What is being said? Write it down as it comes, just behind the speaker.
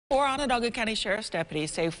Four Onondaga County Sheriff's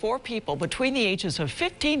deputies say 4 people between the ages of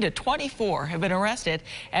 15 to 24 have been arrested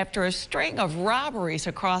after a string of robberies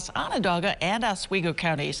across Onondaga and Oswego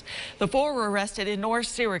counties. The 4 were arrested in North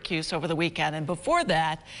Syracuse over the weekend, and before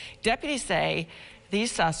that, deputies say these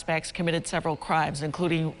suspects committed several crimes,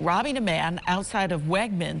 including robbing a man outside of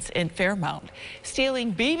Wegmans in Fairmount,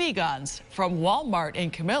 stealing BB guns from Walmart in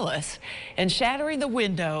Camillus, and shattering the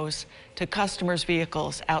windows to customers'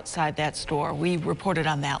 vehicles outside that store. We reported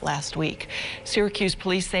on that last week. Syracuse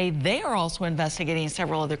police say they are also investigating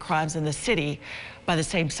several other crimes in the city by the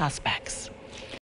same suspects.